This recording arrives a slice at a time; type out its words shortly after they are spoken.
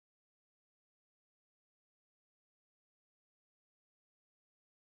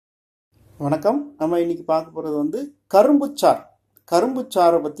வணக்கம். நம்ம இன்னைக்கு பார்க்க போகிறது வந்து கரும்புச்சாறு.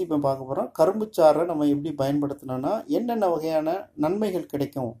 கரும்புச்சாறை பற்றி இப்போ பார்க்க போகிறோம். கரும்புச்சாறை நம்ம எப்படி பயன்படுத்தினோன்னா என்னென்ன வகையான நன்மைகள்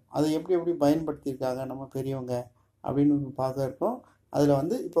கிடைக்கும், அதை எப்படி எப்படி பயன்படுத்தியிருக்காங்க நம்ம பெரியவங்க அப்படின்னு பார்க்க இருக்கோம். அதில்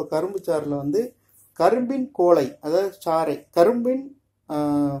வந்து இப்போ கரும்புச்சாறில் வந்து கரும்பின் கோலை, அதாவது சாறை, கரும்பின்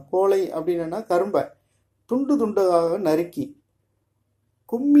கோலை அப்படின்னா கரும்பை துண்டு துண்டாக நறுக்கி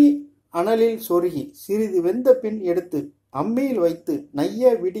கும்மி அனலில் சொருகி சிறிது வெந்த பின் எடுத்து அம்மியில் வைத்து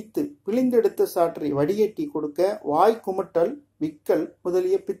நைய விடித்து பிழிந்தெடுத்த சாற்றை வடிகட்டி கொடுக்க வாய் குமட்டல், விக்கல்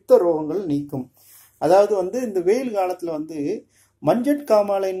முதலிய பித்த ரோகங்கள் நீக்கும். அதாவது வந்து இந்த வெயில் காலத்தில் வந்து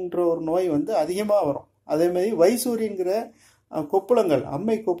மஞ்சட்காமாலைன்ற ஒரு நோய் வந்து அதிகமாக வரும். அதே மாதிரி வைசூரிங்கிற கொப்புளங்கள்,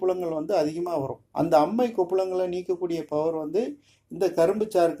 அம்மை கொப்புளங்கள் வந்து அதிகமாக வரும். அந்த அம்மை கொப்புளங்களை நீக்கக்கூடிய பவர் வந்து இந்த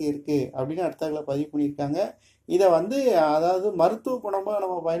கரும்புச்சாருக்கு இருக்குது அப்படின்னு அடுத்தாக்கில் பதிவு பண்ணியிருக்காங்க. இதை வந்து அதாவது மருத்துவ குணமாக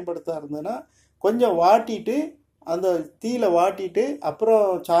நம்ம பயன்படுத்த இருந்ததுன்னா கொஞ்சம் வாட்டிட்டு அந்த தீயில வாட்டிட்டு அப்புறம்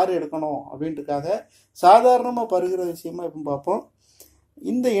சாறு எடுக்கணும் அப்படின்றதுக்காக சாதாரணமாக பருகிற விஷயமா இப்போ பார்ப்போம்.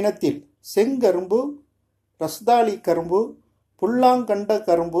 இந்த இனத்தில் செங்கரும்பு, ரஸ்தாளி கரும்பு, புல்லாங்கண்ட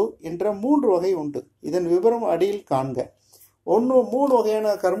கரும்பு என்ற 3 வகை உண்டு. இதன் விவரம் அடியில் காண்க. 3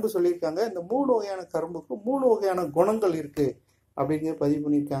 வகையான கரும்பு சொல்லியிருக்காங்க. இந்த 3 வகையான கரும்புக்கு 3 வகையான குணங்கள் இருக்குது அப்படிங்கிற பதிவு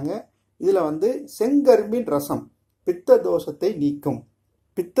பண்ணியிருக்காங்க. இதில் வந்து செங்கரும்பின் ரசம் பித்த தோஷத்தை நீக்கும்.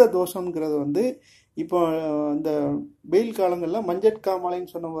 பித்த தோஷங்கிறது வந்து இப்போ இந்த வெயில் காலங்களில்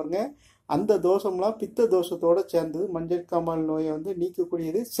மஞ்சட்காமாலைன்னு சொன்ன பாருங்க, அந்த தோஷம்லாம் பித்த தோஷத்தோடு சேர்ந்தது. மஞ்சட்காமாலை நோயை வந்து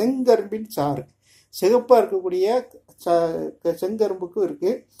நீக்கக்கூடியது செங்கரும்பின் சாறு. சிகப்பாக இருக்கக்கூடிய செங்கரும்புக்கும்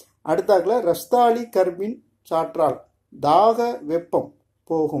இருக்குது. அடுத்தாக்கில் ரஸ்தாளி கரும்பின் சாற்றால் தாக வெப்பம்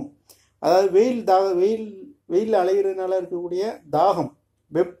போகும். அதாவது வெயில் அலைகிறதுனால இருக்கக்கூடிய தாகம்,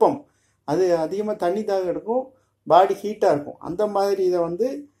 வெப்பம், அது அதிகமாக தண்ணி தாகம் எடுக்கும், பாடி ஹீட்டாக இருக்கும். அந்த மாதிரி இதை வந்து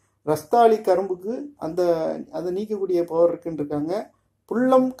ரஸ்தாளி கரும்புக்கு அதை நீக்கக்கூடிய பவர் இருக்குன்னு இருக்காங்க.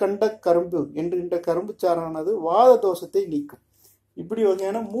 புல்லம் கண்ட கரும்பு என்கின்ற கரும்புச்சாறானது வாத தோஷத்தை நீக்கும். இப்படி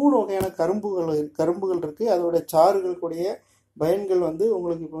வகையான 3 வகையான கரும்புகள் இருக்குது. அதோட சாறுகள் கூடிய பயன்கள் வந்து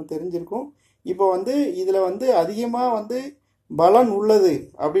உங்களுக்கு இப்போ தெரிஞ்சிருக்கும். இப்போ வந்து இதில் வந்து அதிகமாக வந்து பலன் உள்ளது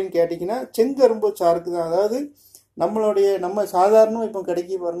அப்படின்னு கேட்டிங்கன்னா செங்கரும்பு சாருக்கு தான். அதாவது நம்ம சாதாரணமாக இப்போ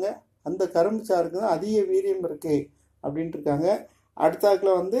கிடைக்க பாருங்க, அந்த கரும்பு சாருக்கு தான் அதிக வீரியம் இருக்குது அப்படின்ட்டு இருக்காங்க.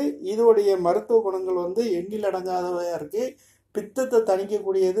 அடுத்தாக்கில் வந்து இதோடைய மருத்துவ குணங்கள் வந்து எண்ணில் அடங்காதவையாக இருக்குது. பித்தத்தை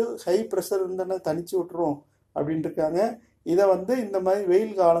தணிக்கக்கூடியது, ஹை ப்ரெஷர் இருந்தோன்னா தணிச்சு விட்டுரும் அப்படின்ட்டு இருக்காங்க. இதை வந்து இந்த மாதிரி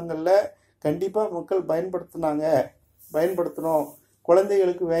வெயில் காலங்களில் கண்டிப்பாக மக்கள் பயன்படுத்தணும்.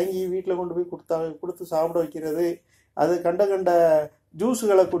 குழந்தைகளுக்கு வாங்கி வீட்டில் கொண்டு போய் கொடுத்து சாப்பிட வைக்கிறது, அது கண்ட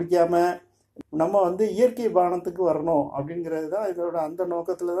ஜூஸுகளை குடிக்காமல் நம்ம வந்து இயற்கை பானத்துக்கு வரணும் அப்படிங்கிறது தான் இதோட அந்த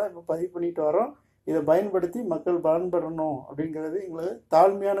நோக்கத்தில் தான் இப்போ பதிவு பண்ணிட்டு வரோம். இதை பயன்படுத்தி மக்கள் பயன்பெறணும் அப்படிங்கிறது எங்களுக்கு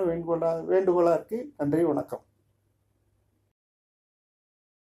தாழ்மையான வேண்டுகோளாக இருக்குது. நன்றி, வணக்கம்.